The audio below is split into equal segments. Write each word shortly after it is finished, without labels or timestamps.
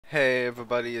Hey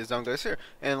everybody, is Guys here.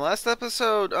 And last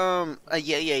episode,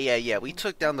 yeah, we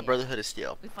took down the Brotherhood of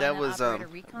Steel. That was,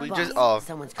 we just, Boss,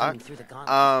 someone's coming through the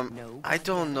gauntlet. No I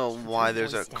don't know goddamn. why Keep your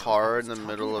there's a voice down. car in He's the talking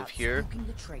middle of about here. smoking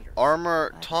the traitors. Armor,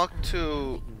 What? talk Now to that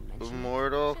you mention it.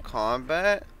 Mortal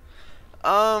Kombat.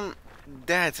 Um,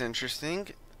 that's interesting.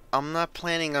 I'm not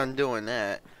planning on doing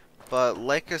that. But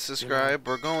like and subscribe,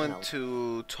 we're going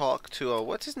to talk to,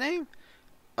 what's his name?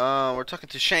 We're talking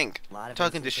to Shank.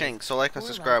 Talking to Shank. So like and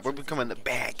subscribe. We're becoming the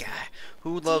bad guy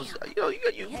who loves.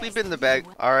 You've been the bag.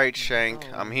 All right,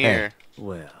 Shank. I'm here. Hey,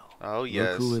 well, Oh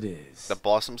yes. look who it is. The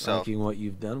boss himself. Liking what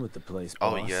you've done with the place,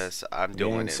 Oh boss. yes, I'm The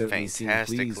doing gang it certainly seem pleased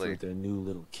fantastically. with their new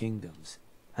little kingdoms.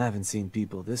 Haven't seen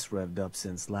people this revved up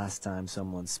since last time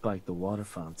someone spiked the water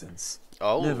fountains.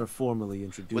 Oh. Never formally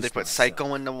introduced Would they put myself.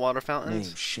 Psycho in the water Name's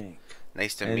fountains? Shank.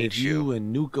 Nice to And meet if you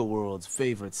and Nuka-World's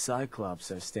favorite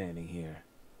Cyclops are standing here,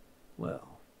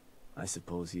 well, I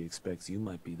suppose he expects you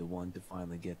might be the one to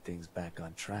finally get things back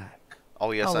on track. Oh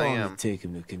yes, How I long am. did it take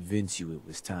him to convince you it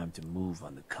was time to move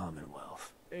on the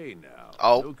Commonwealth? Hey now,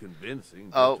 Oh. no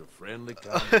convincing, Oh. just a friendly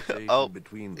conversation Oh.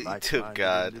 between To like-minded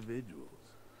God. individuals.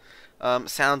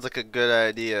 Sounds like a good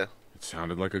idea. It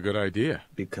sounded like a good idea.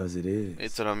 Because it is.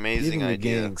 It's an amazing Giving the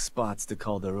idea. gang spots to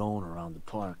call their own around the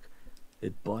park,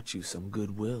 it bought you some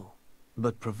goodwill.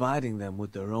 But providing them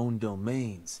with their own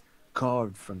domains,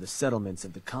 carved from the settlements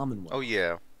of the Commonwealth, Oh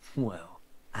yeah. well,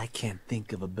 I can't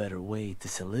think of a better way to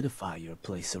solidify your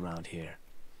place around here.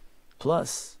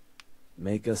 Plus,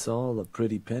 make us all a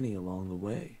pretty penny along the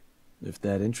way. If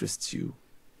that interests you,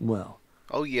 well,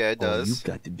 Oh yeah, it all does. you've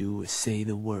got to do is say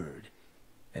the word,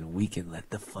 and we can let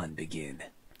the fun begin.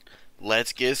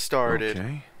 Let's get started.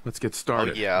 Okay, let's get Oh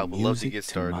started. yeah, I would love to Music get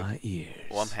started. my ears.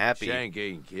 Well, I'm happy. Shank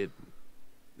ain't kidding.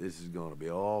 This is gonna be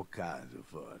all kinds of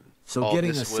fun. So Oh,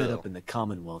 getting this us set will. up in the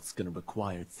Commonwealth's gonna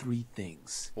require three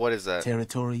things. What is that?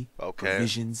 Territory, Okay.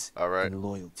 provisions, All right. and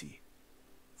loyalty.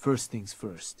 First things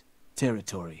first,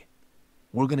 territory.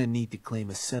 We're gonna need to claim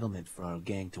a settlement for our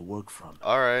gang to work from.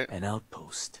 All right. An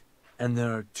outpost. And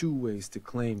there are two ways to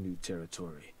claim new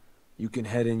territory. You can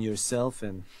head in yourself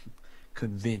and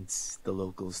convince the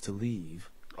locals to leave.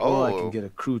 Or I Oh. can get a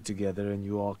crew together and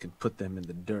you all can put them in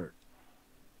the dirt.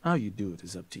 How you do it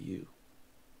is up to you.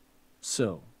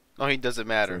 So, Oh, he doesn't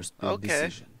matter. first big Okay.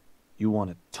 decision. You want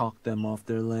to talk them off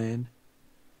their land?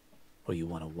 Or you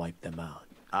want to wipe them out?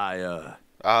 I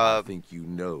Uh. think you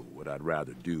know what I'd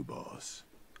rather do, boss.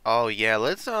 Oh yeah.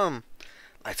 Let's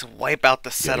wipe out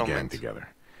the Get a gang settlement. together.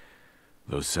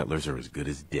 Those settlers are as good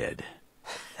as dead.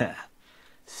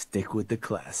 Stick with the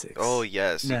classics. Oh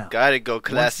yes. You Now, gotta go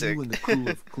classic. Once you and the crew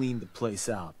have cleaned the place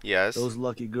out, Yes. those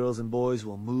lucky girls and boys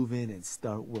will move in and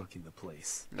start working the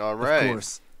place. All right. Of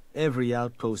course, every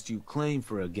outpost you claim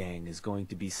for a gang is going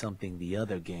to be something the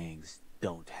other gangs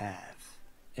don't have.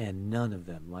 And none of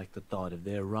them like the thought of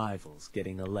their rivals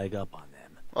getting a leg up on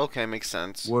them. Okay, makes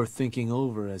sense. Worth thinking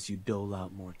over as you dole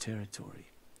out more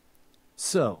territory.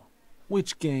 So,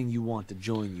 which gang you want to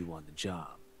join you on the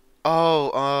job?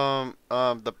 Oh,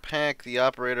 the pack, the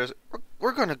operators.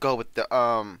 We're gonna go with the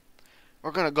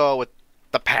We're gonna go with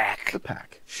the pack. The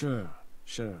pack. Sure.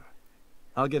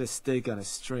 I'll get a steak on a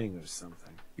string or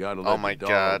something. Gotta Oh let my the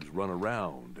God. dogs run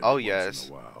around Oh, once yes.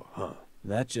 in a while, huh?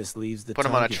 That just leaves the Put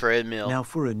him on a target. treadmill. Now,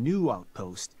 for a new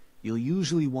outpost, you'll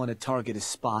usually want to target a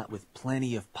spot with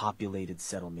plenty of populated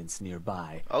settlements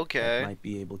nearby. Okay. That might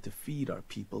be able to feed our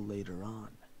people later on.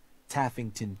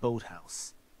 Taffington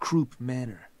Boathouse, Croup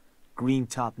Manor,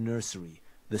 Greentop Nursery,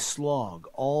 the Slog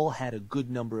all had a good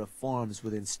number of farms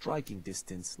within striking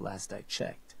distance last I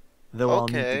checked. Though I'll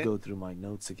need Okay. to go through my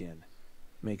notes again.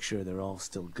 Make sure they're all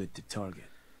still good to target.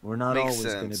 We're not Makes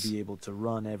always going sense. to be able to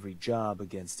run every job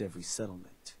against every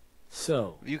settlement.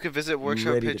 So, You can visit you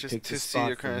workshop ready pitches pick to the see spot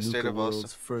your for current state of Nuka-World's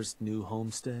Boston. first new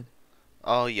homestead?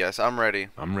 Oh yes, I'm ready.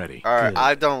 I'm ready. All right, Good.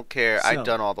 I don't care. I've So,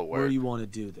 done all the Where work. you want to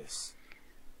do this?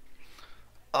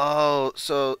 Oh,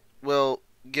 so we'll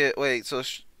get So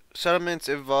settlements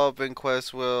involved in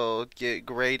quests will get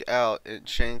grayed out in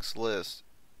Shank's list.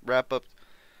 Wrap up.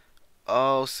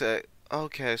 Oh, say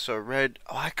okay. So red.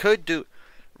 Oh, I could do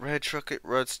red truck at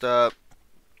road stop.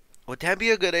 Would that be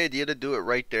a good idea to do it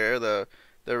right there? The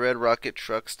red rocket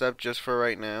truck stop just for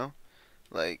right now.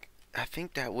 Like I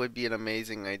think that would be an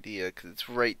amazing idea because it's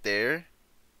right there.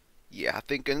 Yeah, I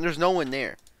think, and there's no one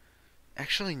there.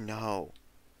 Actually, no.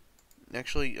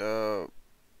 Actually,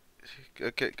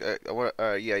 okay, I want,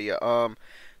 yeah.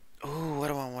 Ooh, what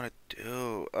do I want to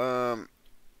do?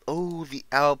 Oh, the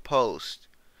outpost.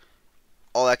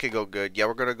 Oh, that could go good. Yeah,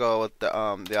 we're gonna go with the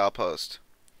outpost.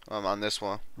 On this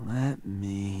one. Let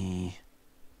me...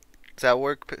 Does that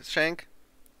work, Shank?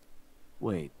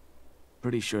 Wait.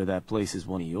 Pretty sure that place is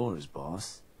one of yours,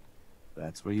 boss.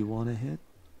 That's where you want to hit?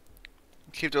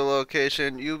 Keep the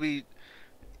location.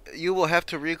 You will have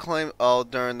to reclaim all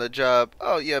during the job.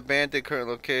 Oh yeah, abandoned current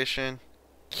location.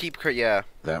 Yeah.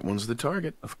 That one's the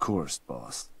target. Of course,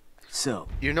 boss. So,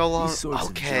 You're no longer these sorts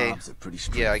okay. of jobs are pretty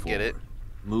Yeah, I straightforward. get it.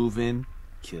 Move in,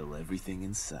 kill everything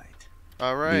in sight.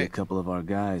 All Be a right. couple of our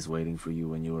guys waiting for you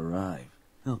when you arrive.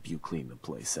 Help you clean the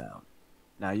place out.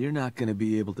 Now, you're not going to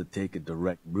be able to take a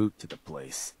direct route to the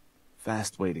place.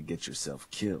 Fast way to get yourself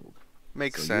killed.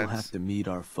 Makes So sense. you'll have to meet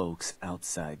our folks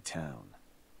outside town.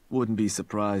 Wouldn't be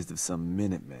surprised if some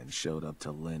Minutemen showed up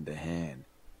to lend a hand.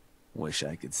 Wish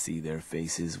I could see their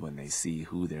faces when they see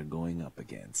who they're going up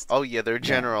against. Oh yeah, they're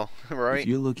general, right? If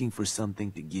you're looking for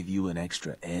something to give you an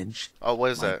extra edge, Oh,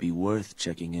 what is might that? be worth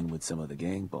checking in with some of the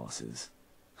gang bosses.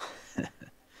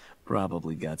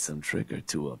 Probably got some trick or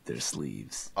two up their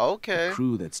sleeves. Okay. The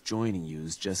crew that's joining you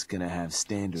is just gonna have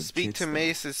standard Speak kits, to though.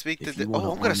 Mason. Speak If to. you wanna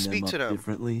Oh, I'm gonna arm speak to up them.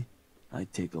 differently,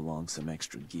 I'd take along some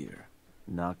extra gear.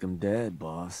 Knock 'em dead,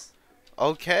 boss.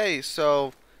 Okay,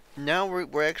 so now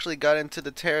we're actually got into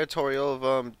the territory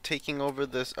of taking over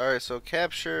this. All right, so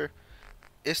capture.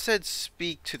 It said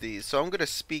speak to these, so I'm gonna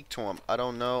speak to them. I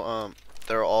don't know.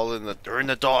 They're in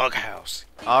the doghouse.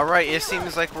 All right, it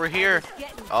seems like we're here.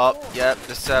 Oh, yep,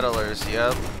 the settlers.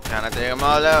 Yep, kind of take them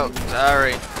all out.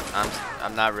 Sorry,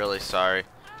 I'm not really sorry.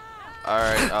 All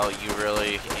right. Oh, you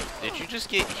really? Did you just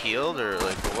get healed, or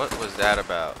like what was that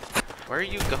about? Where are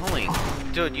you going,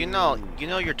 dude? You know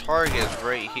your target is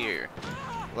right here.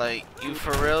 Like, you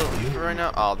for real? You for real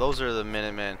now? Oh, those are the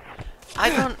Minutemen. I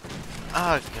don't.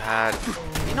 Oh God.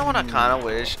 You know what I kind of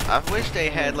wish? I wish they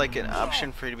had like an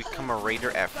option for you to become a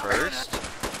raider at first,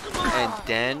 and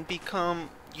then become,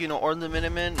 or the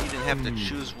Minutemen. You didn't have to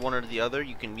choose one or the other.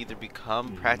 You can either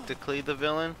become practically the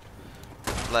villain.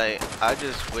 Like, I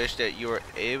just wish that you were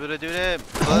able to do that,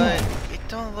 but it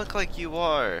don't look like you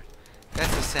are.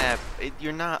 That's a sad.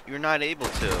 You're not able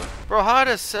to. Bro, how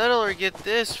did a settler get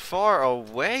this far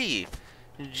away?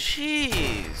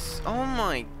 Jeez. Oh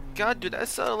my God, dude, that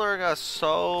settler got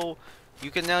so.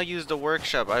 You can now use the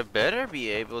workshop. I better be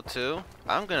able to.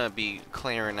 I'm gonna be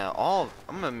clearing out all.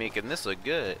 I'm gonna making this look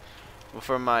good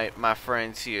for my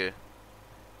friends here.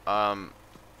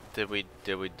 Did we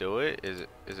do it? Is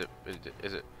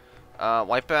it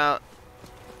wipe out?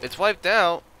 It's wiped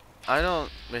out. I don't.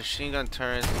 Machine gun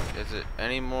turrets. Is it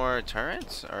any more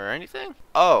turrets or anything?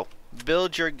 Oh,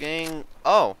 build your gang.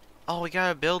 Oh, we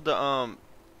gotta build the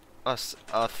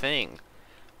a thing.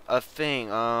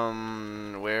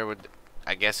 Where would?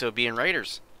 I guess it would be in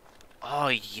Raiders. Oh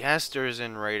yes, there's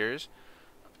in Raiders.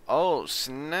 Oh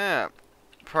snap!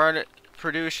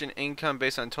 Production income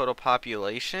based on total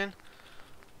population.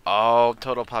 Oh,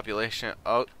 total population.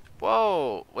 Oh,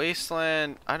 whoa,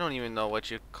 wasteland. I don't even know what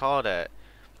you call that.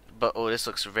 But oh, this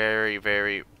looks very,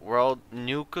 very world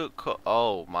Nuka.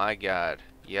 Oh my God.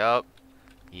 Yup.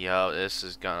 This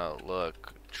is gonna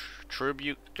look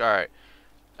tribute. All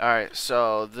right.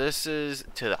 So this is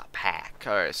to the pack.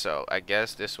 All right. So I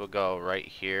guess this will go right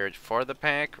here for the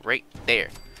pack. Right there.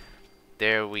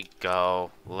 There we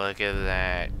go. Look at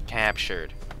that.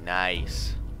 Captured.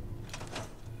 Nice.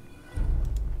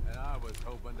 And I was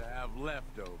hoping to have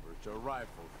leftovers to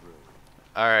rifle through.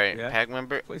 All right. Yeah. Pack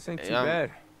member. Place ain't too bad.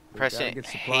 We gotta President get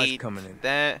supplies hate coming in.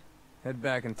 that. Head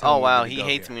back and tell Oh me wow, when to he go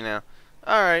hates here. me now.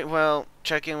 Alright, well,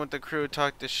 check in with the crew,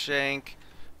 talk to Shank,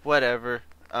 whatever.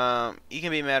 You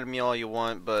can be mad at me all you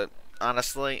want, but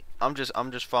honestly, I'm just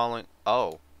following.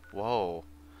 Oh, whoa,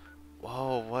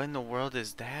 what in the world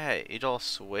is that? It all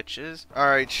switches.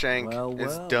 Alright, Shank, Well,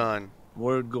 it's well. done.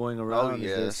 Word going around is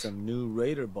yes. there's some new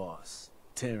raider boss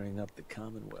tearing up the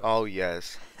Commonwealth. Oh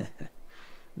yes.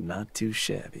 Not too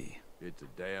shabby. It's a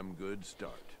damn good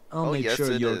start. I'll Oh, make yes, sure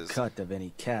it your is. cut of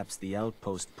any caps the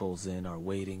outpost pulls in are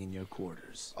waiting in your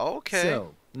quarters. Okay.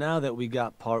 So, now that we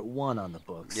got part 1 on the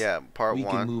books, Yeah, part we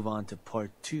 1. can move on to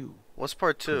part 2. What's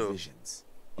part 2? Provisions.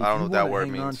 I don't know what that word If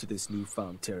you want to hang on means. to this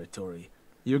newfound territory,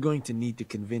 you're going to need to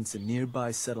convince a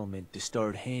nearby settlement to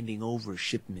start handing over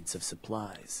shipments of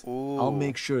supplies. Ooh. I'll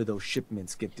make sure those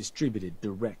shipments get distributed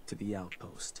direct to the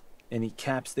outpost. Any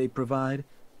caps they provide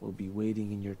will be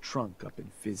waiting in your trunk up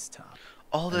in Fizztop.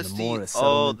 Oh, And that's the more a the. Oh,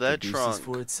 settlement that produces trunk.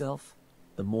 for itself,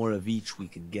 the more of each we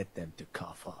can get them to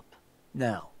cough up.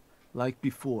 Now, like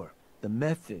before, the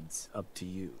method's up to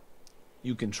you.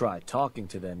 You can try talking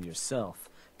to them yourself,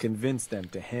 convince them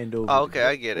to hand over. Oh, okay,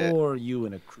 I get it. Or you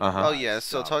and a crew. Oh yeah,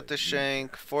 so talk to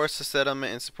Shank, force a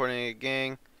settlement and supporting a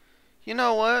gang. You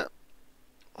know what?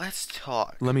 Let's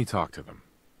talk. Let me talk to them.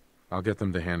 I'll get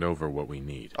them to hand over what we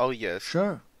need. Oh yes.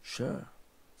 Sure.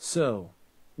 So,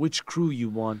 Which crew you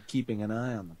want keeping an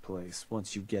eye on the place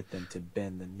once you get them to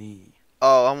bend the knee?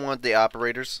 Oh, I want the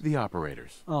operators. The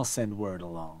operators. I'll send word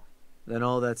along. Then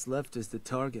all that's left is the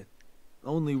target.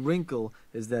 Only wrinkle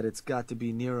is that it's got to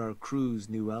be near our crew's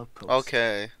new outpost.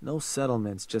 Okay. No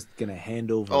settlement's just gonna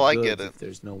hand over Oh, I goods get it. if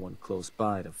there's no one close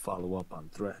by to follow up on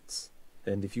threats.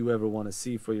 And if you ever want to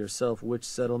see for yourself which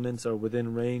settlements are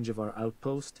within range of our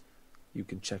outpost, you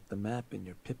can check the map in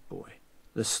your Pip-Boy.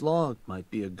 The Slog might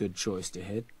be a good choice to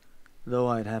hit, though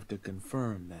I'd have to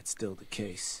confirm that's still the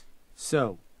case.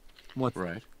 So, what?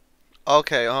 Right.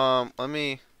 Okay, let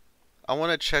me... I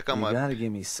want to check on You my... gotta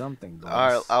give me something, boss.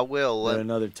 Alright, I will. Is there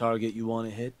another target you want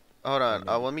to hit? Hold on.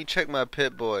 Let me check my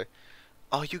Pip-Boy.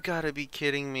 Oh, you gotta be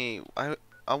kidding me.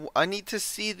 I need to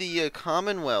see the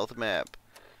Commonwealth map.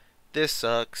 This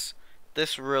sucks.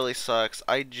 This really sucks.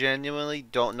 I genuinely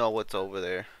don't know what's over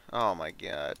there. Oh my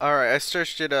god. Alright, I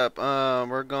searched it up.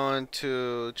 We're going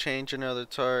to change another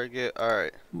target.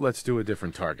 Alright. Let's do a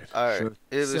different target. Alright. Sure.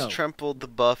 It was So- Trampled the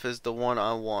Buff is the one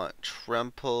I want.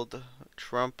 Trampled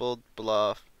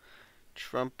Bluff.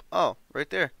 Oh, right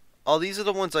there. Oh, these are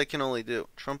the ones I can only do.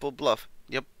 Trampled Bluff.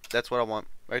 Yep, that's what I want.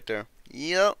 Right there.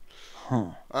 Yep.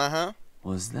 Huh. Uh-huh.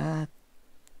 Was that?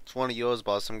 It's one of yours,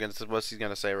 boss. What's he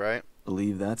gonna say, right?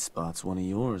 Believe that spot's one of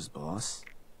yours, boss.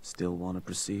 Still want to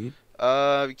proceed?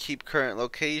 Keep current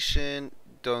location.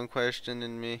 Don't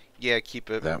question me. Yeah,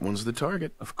 keep it. That one's the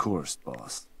target. Of course,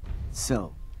 boss.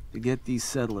 So, to get these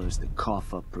settlers to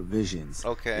cough up provisions,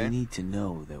 Okay. they need to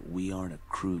know that we aren't a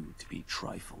crew to be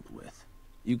trifled with.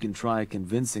 You can try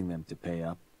convincing them to pay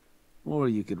up, or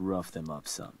you could rough them up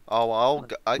some. Oh,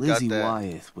 I got Lizzie that.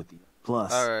 Wyeth with the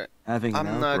plus. All right. Having I'm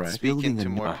an not outbreak, speaking building to a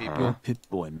more new people.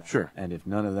 Pip-Boy map. Sure. And if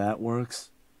none of that works,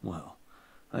 well,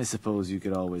 I suppose you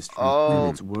could always try. Oh,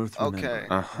 It's worth okay.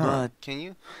 remembering. But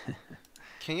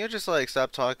Can you just like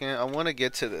stop talking? I want to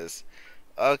get to this.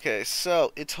 Okay,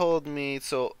 so it told me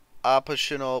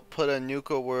optional put a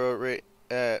Nuka-World right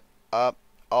at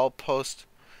I'll post.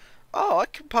 Oh, I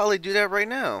could probably do that right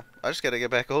now. I just gotta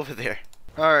get back over there.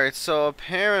 Alright, so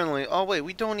apparently... Oh, wait,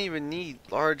 we don't even need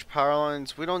large power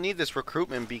lines. We don't need this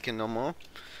recruitment beacon no more.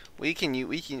 We can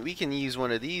use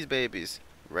one of these babies.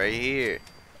 Right here.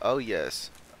 Oh,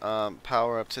 yes.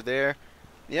 Power up to there.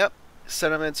 Yep.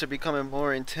 Settlements are becoming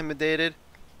more intimidated.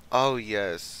 Oh,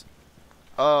 yes.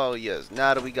 Oh, yes.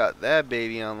 Now that we got that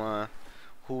baby online.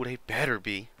 Who they better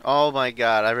be. Oh, my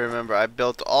God. I remember. I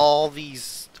built all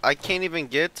these... I can't even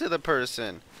get to the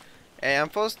person. Hey, I'm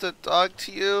supposed to talk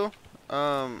to you.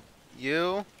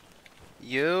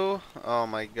 You? Oh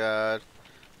my god.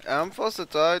 I'm supposed to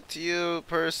talk to you,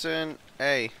 person.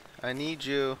 Hey, I need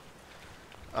you.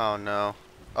 Oh no.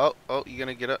 Oh, you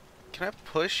gonna get up? Can I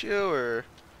push you or?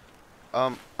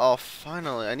 Oh,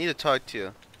 finally. I need to talk to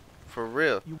you. For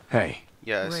real. Hey.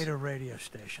 Yes. Raider radio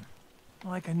station.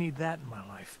 Like I need that in my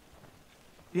life.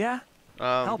 Yeah?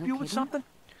 Um, Help No you with kidding. something?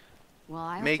 Well,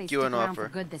 I hope Make they you stick an around offer. for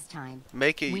good this time.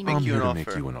 make We you need an you. offer.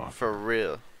 Make you an offer. For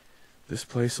real. This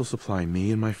place will supply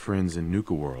me and my friends in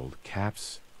Nuka-World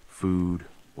caps, food,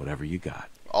 whatever you got.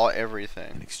 All In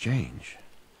everything. exchange,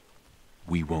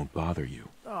 we won't bother you.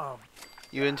 Oh,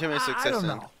 You intimate I success don't in.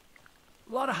 know.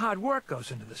 A lot of hard work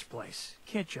goes into this place.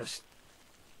 Can't just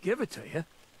give it to you.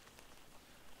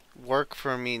 Work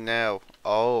for me now.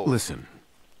 Oh. Listen,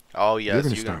 Oh yes. you're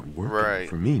gonna you start can- working right.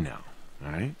 for me now,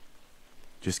 all right?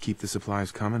 Just keep the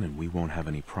supplies coming and we won't have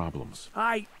any problems.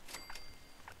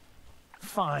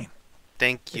 Fine.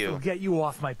 Thank It'll you. get you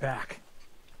off my back.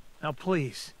 Now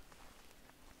please,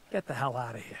 get the hell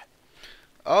out of here.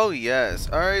 Oh yes.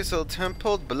 Alright, so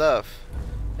Templed Bluff.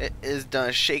 It is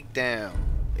done. Shakedown.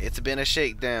 It's been a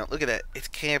shakedown. Look at that. It's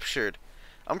captured.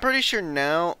 I'm pretty sure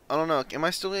now, I don't know, am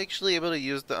I still actually able to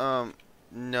use the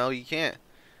no, you can't.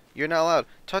 You're not allowed.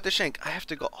 Talk to Shank. I have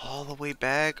to go all the way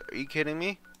back. Are you kidding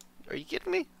me? Are you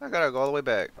kidding me? I gotta go all the way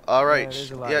back. Alright,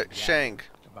 there's a lot yeah, of Shank.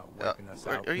 About wiping us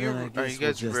out. Are you then I guess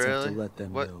guys we'll just have really? to let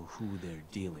them What? know who they're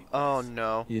dealing Oh with.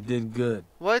 no. You did good.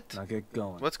 What? Now get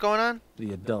going. What's going on?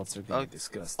 The adults are going Oh, to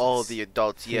discuss this. Oh, the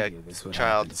adults. Yeah, Figure this would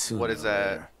child. happen sooner What is or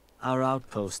that? later. Our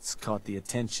outposts caught the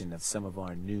attention of some of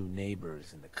our new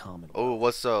neighbors in the Commonwealth. Oh,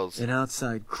 what's those? An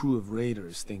outside crew of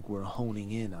raiders think we're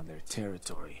honing in on their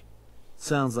territory.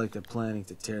 Sounds like they're planning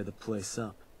to tear the place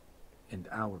up, and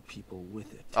our people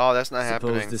with it. Oh, that's not Suppose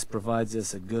happening. this provides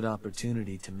us a good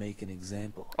opportunity to make an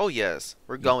example. Oh yes,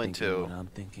 we're You going thinking what to. I'm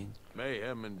thinking.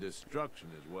 Mayhem and destruction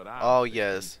is what I. Oh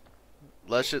yes.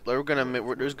 We're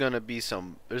gonna. There's gonna be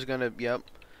some. There's gonna. Yep.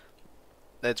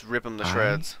 Let's rip them to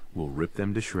shreds. We'll rip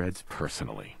them to shreds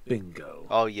personally. Bingo.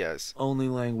 Oh yes. Only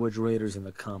language raiders in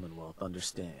the Commonwealth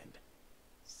understand.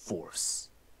 Force.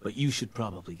 But you should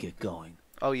probably get going.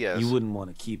 Oh yes. You wouldn't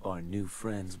want to keep our new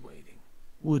friends waiting.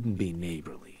 Wouldn't be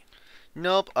neighborly.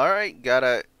 Nope. Alright,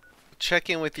 gotta check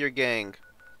in with your gang.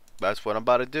 That's what I'm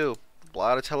about to do. A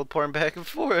lot of teleporting back and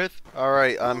forth.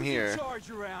 Alright, I'm here.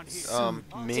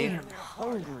 Me? Damn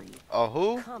hungry. Oh,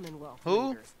 who? Commonwealth Who?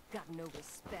 leaders got no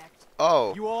respect.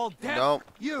 Oh. You all deaf? No.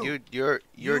 You're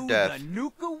deaf. the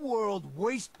Nuka-World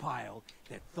waste pile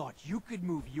that thought you could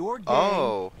move your gang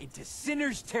Oh. into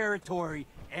Sinner's territory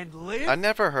and live? I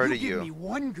never heard of Give you. me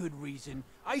one good reason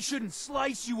I shouldn't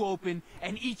slice you open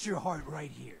and eat your heart right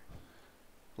here.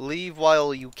 Leave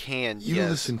while you can. You yes.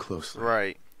 listen closely.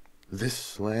 Right.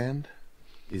 This land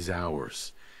is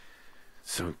ours.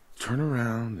 So turn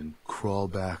around and crawl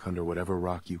back under whatever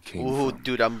rock you came Ooh, from.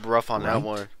 dude, I'm rough on that Right?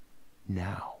 one.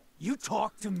 Now. You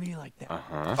talk to me like that.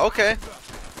 Uh-huh. Okay.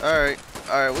 Alright.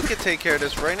 Alright, we can take care of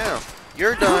this right now.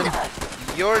 You're done.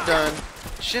 You're done.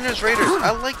 Shinner's Raiders.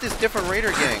 I like this different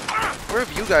Raider gang. Where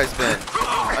have you guys been?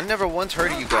 I never once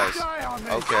heard of you guys.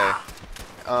 Okay.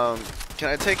 Can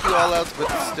I take you all out with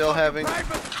still having...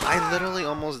 I literally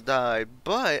almost died,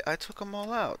 but I took them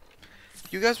all out.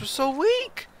 You guys were so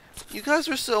weak. You guys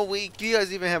were so weak. You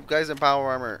guys even have guys in power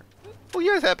armor. Oh,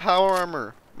 you guys have power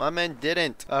armor. My men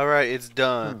didn't. Alright, it's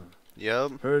done.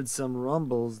 Yep. Heard some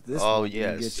rumbles. This Oh, one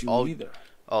didn't yes. get you Oh, either.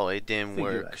 Oh, it didn't Figure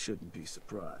work. I shouldn't be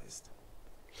surprised.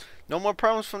 No more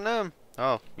problems from them.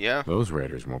 Oh, yeah. Those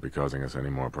raiders won't be causing us any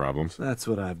more problems. That's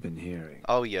what I've been hearing.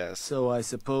 Oh, yes. So I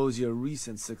suppose your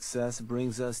recent success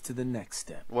brings us to the next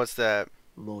step. What's that?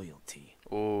 Loyalty.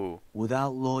 Ooh.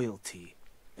 Without loyalty,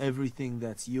 everything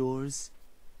that's yours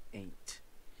ain't.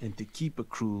 And to keep a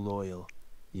crew loyal,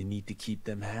 you need to keep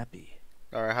them happy.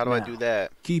 Alright, how do I do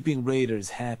that? Keeping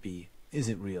raiders happy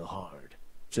isn't real hard.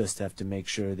 Just have to make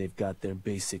sure they've got their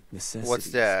basic necessities.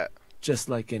 What's that? Just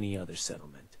like any other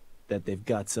settlement. That they've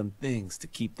got some things to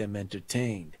keep them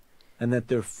entertained. And that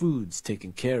their food's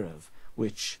taken care of.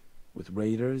 Which, with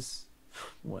raiders,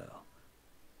 well,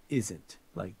 isn't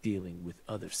like dealing with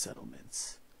other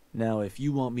settlements. Now, if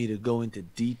you want me to go into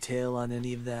detail on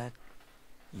any of that,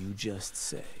 you just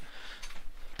say.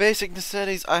 Basic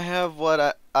necessities. I have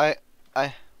what I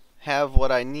have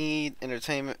what I need.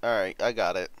 Entertainment. Alright, I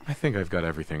got it. I think I've got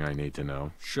everything I need to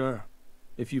know. Sure.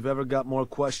 If you've ever got more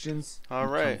questions, All you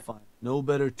can right. find no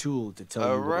better tool to tell you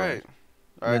Alright. the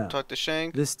way. Alright, Now, talk to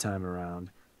Shank. This time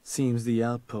around, seems the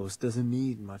outpost doesn't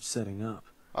need much setting up.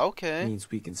 Okay. Means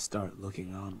we can start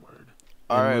looking onward.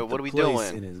 Alright, And with what the are we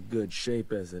place doing? in as good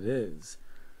shape as it is,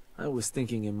 I was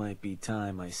thinking it might be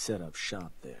time I set up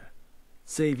shop there.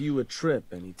 Save you a trip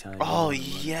anytime. you Oh, wanna run a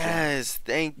job. yes.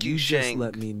 Thank you, You just Shank.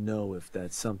 let me know if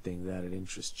that's something that'd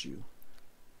interest you.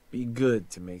 Be good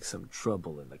to make some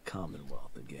trouble in the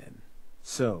Commonwealth again.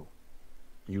 So,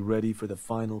 you ready for the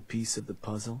final piece of the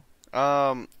puzzle?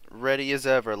 Ready as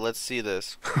ever. Let's see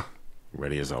this.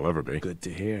 Ready as I'll ever be. Good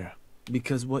to hear.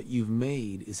 Because what you've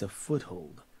made is a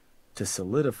foothold. To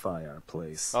solidify our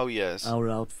place, Oh, yes. our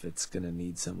outfit's gonna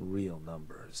need some real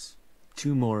numbers.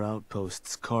 2 more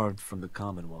outposts carved from the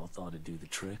Commonwealth ought to do the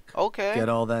trick. Okay. Get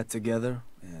all that together,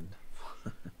 and,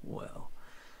 well,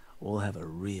 we'll have a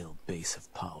real base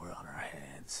of power on our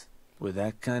hands. With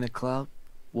that kind of clout,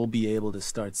 we'll be able to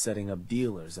start setting up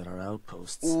dealers at our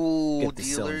outposts. Ooh, Get to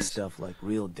selling dealers. stuff like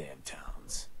real damn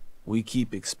towns. We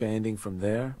keep expanding from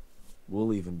there,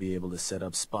 we'll even be able to set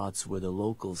up spots where the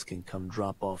locals can come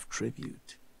drop off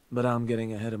tribute. But I'm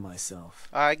getting ahead of myself.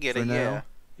 I get For it, now, yeah.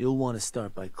 you'll want to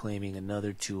start by claiming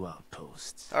another 2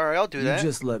 outposts. Alright, I'll do You that.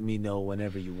 just let me know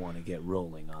whenever you want to get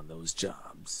rolling on those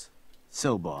jobs.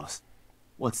 So, boss,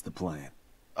 what's the plan?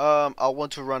 I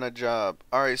want to run a job.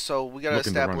 Alright, so we gotta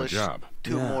Looking to run a establish job.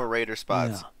 2 Yeah. more raider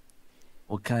spots. Yeah.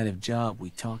 What kind of job we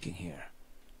talking here?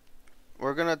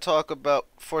 We're gonna talk about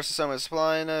forces someone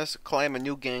supplying us, claim a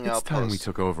new gang It's time we outpost.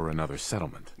 took over another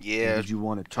settlement. Yeah. Did you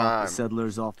want to talk time. the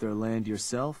settlers off their land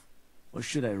yourself? Or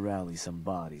should I rally some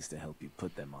bodies to help you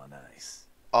put them on ice?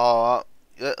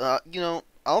 You know,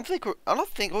 I don't think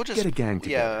we'll just Get a gang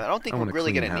together. Yeah, I don't think I we're want a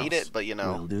really clean gonna need house. it, but you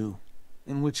know, Will do.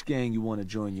 And which gang you want to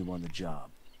join you on the job?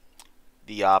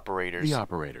 the operators. The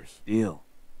operators. Deal.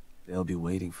 They'll be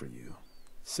waiting for you.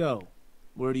 So,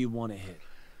 where do you want to hit?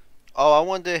 Oh, I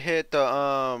wanted to hit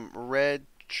the red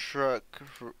truck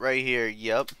right here.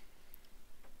 Yep.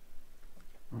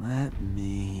 Let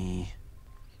me...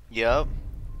 Yep.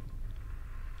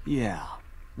 Yeah,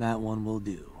 that one will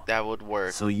do. That would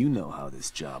work. So you know how this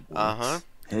job works. Uh-huh.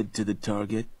 Head to the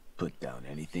target, put down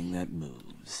anything that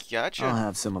moves. Gotcha. I'll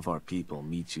have some of our people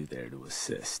meet you there to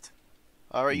assist.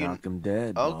 All right, Knock 'em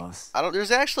dead, Oh, boss.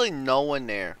 There's actually no one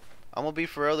there. I'm gonna be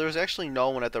for real. There's actually no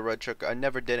one at the red truck. I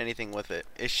never did anything with it.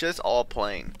 It's just all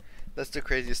plain. That's the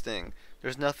craziest thing.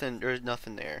 There's nothing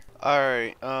there.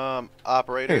 Alright, Hey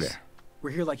operators. there. We're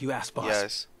here like you asked, boss.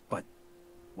 Yes. But,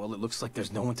 well, it looks like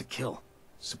there's no one to kill.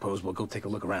 Suppose we'll go take a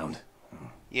look around.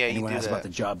 Yeah, you Anyone do asks that. about the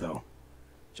job, though,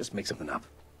 just make something up.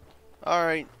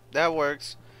 Alright, that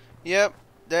works. Yep,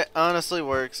 that honestly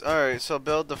works. Alright, so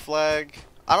build the flag.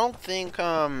 I don't think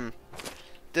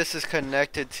this is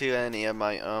connected to any of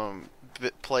my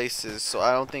places, so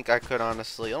I don't think I could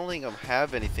honestly. I don't think I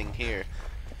have anything here.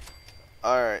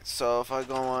 Alright, so if I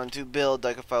go on to build,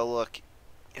 like if I look,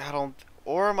 I don't,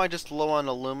 or am I just low on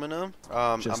aluminum?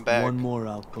 Just I'm back. one more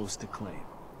outpost to claim.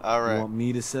 Alright. You want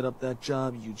me to set up that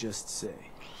job? You just say.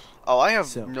 Oh, I have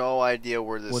So, no idea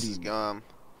where what this do you is need? going.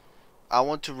 I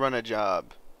want to run a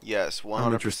job. Yes, 100%.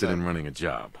 I'm interested in running a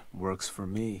job. Works for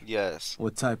me. Yes.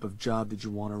 What type of job did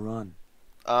you want to run?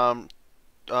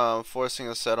 Forcing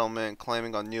a settlement,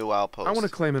 claiming on new outposts. I want to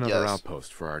claim another Yes.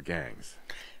 outpost for our gangs.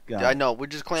 Got I it. know, we're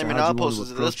just claiming how'd you want outposts to at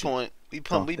this approach it? point. We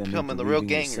Talk them becoming into the real leaving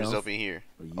gangers yourself, over here.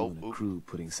 Or you Oh, and a oop. crew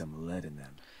putting some lead in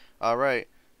them? Alright.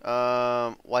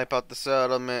 Wipe out the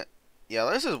settlement. Yeah,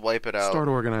 let's just wipe it out. Start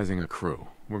organizing a crew.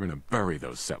 We're gonna bury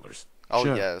those settlers. Oh,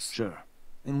 Sure, yes. Sure.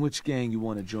 And which gang you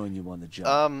want to join you on the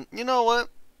job? You know what?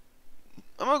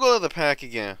 I'm gonna go to the pack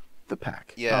again. The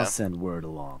pack. Yeah. I'll send word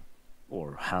along.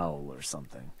 Or howl or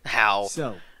something. How?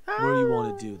 So, where you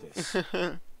want to do this?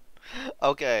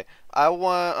 Okay, I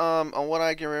want on what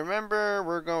I can remember,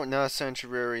 we're going not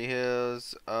Sanctuary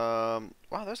Hills. Wow,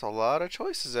 there's a lot of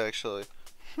choices actually.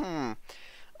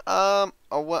 On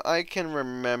what I can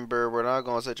remember, we're not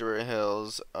going to Sanctuary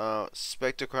Hills.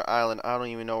 Spectacle Island, I don't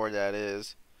even know where that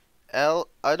is.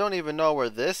 I don't even know where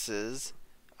this is.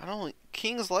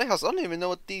 King's Lighthouse, I don't even know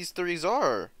what these threes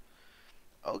are.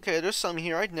 Okay, there's some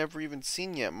here I'd never even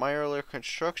seen yet. My earlier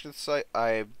construction site,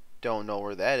 I don't know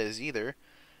where that is either.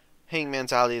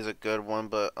 Hangman's Alley is a good one,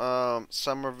 but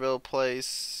Somerville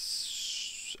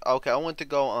Place. Okay, I want to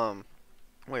go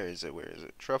where is it?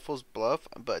 Truffles Bluff,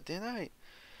 but didn't I?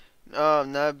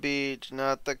 Not beach,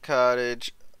 not the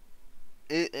cottage.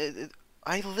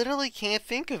 I literally can't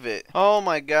think of it. Oh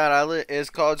my god, it's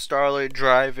called Starlight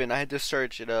Drive, and I had to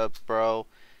search it up, bro.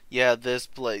 Yeah, this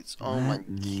place. Oh my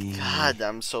god,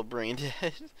 I'm so brain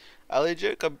dead. I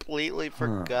legit completely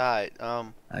forgot.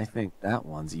 I think that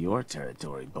one's your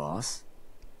territory, boss.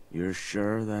 You're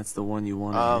sure that's the one you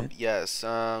want to hit? Yes.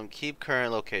 Keep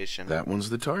current location. That one's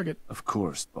the target. Of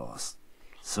course, boss.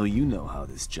 So you know how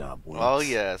this job works. Oh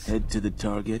yes. Head to the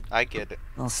target. I get it.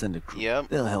 I'll send a crew. Yep.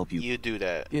 They'll help you. You do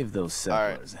that. Give those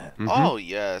settlers a head. Oh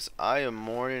yes, I am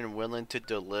more than willing to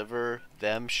deliver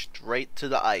them straight to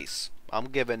the ice. I'm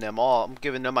giving them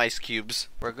ice cubes.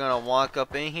 We're gonna walk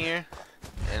up in here,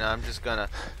 and I'm just gonna,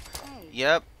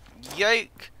 yep,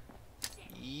 yike,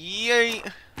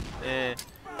 yeet,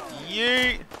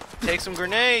 yeet. Take some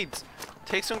grenades.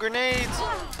 Take some grenades.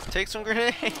 Take some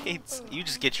grenades. You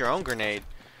just get your own grenade.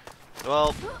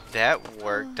 Well, that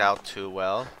worked out too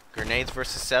well. Grenades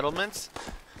versus settlements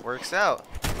works out,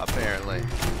 apparently.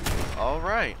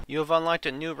 Alright. You have unlocked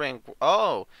a new rank.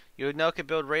 Oh, you now can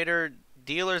build raider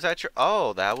dealers at your.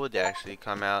 Oh, that would actually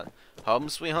come out. Home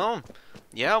sweet home.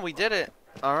 Yeah, we did it.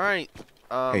 Alright.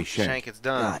 Hey, Shank. It's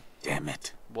done. God damn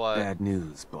it. What? Bad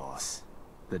news, boss.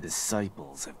 The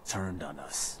disciples have turned on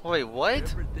us. Wait, what?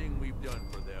 Everything we've done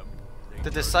for them. they The turned on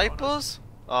us. disciples?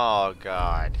 Oh,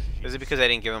 God. Is it because I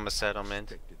didn't give them a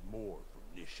settlement? Expected more from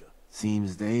Nisha.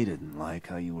 Seems they didn't like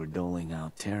how you were doling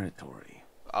out territory.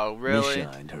 Oh, really?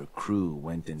 Nisha and her crew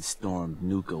went and stormed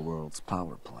Nuka-World's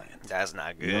power plant. That's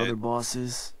not The other good.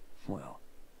 bosses, well,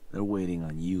 they're waiting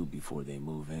on you before they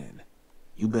move in.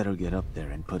 You better get up there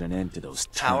and put an end to those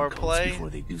Power turncoats play? before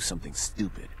they do something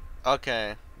stupid.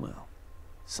 Okay. Well,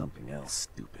 something else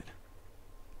stupid.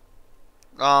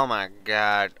 Oh my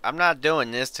god. I'm not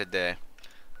doing this today.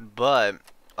 But,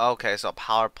 okay, so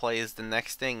power play is the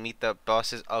next thing. Meet the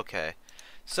bosses. Okay.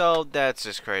 So, that's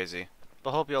just crazy.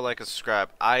 But hope you'll like and subscribe.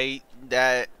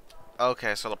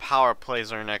 Okay, so the power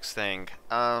plays our next thing.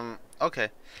 Okay.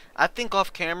 I think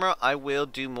off camera, I will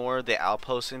do more of the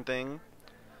outposting thing.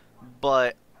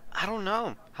 But, I don't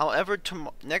know. However,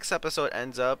 next episode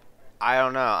ends up, I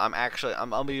don't know. I'm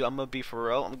gonna be for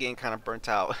real. I'm getting kind of burnt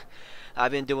out.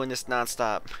 I've been doing this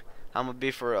nonstop. I'm gonna be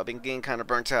for real. I've been getting kind of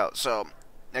burnt out. So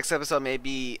next episode may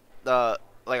be like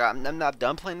I'm not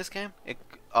done playing this game.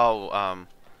 All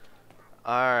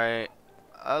right.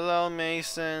 Hello,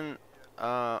 Mason.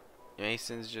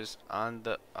 Mason's just on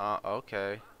the.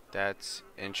 Okay, that's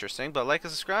interesting. But like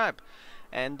and subscribe,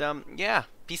 and yeah,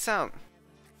 peace out.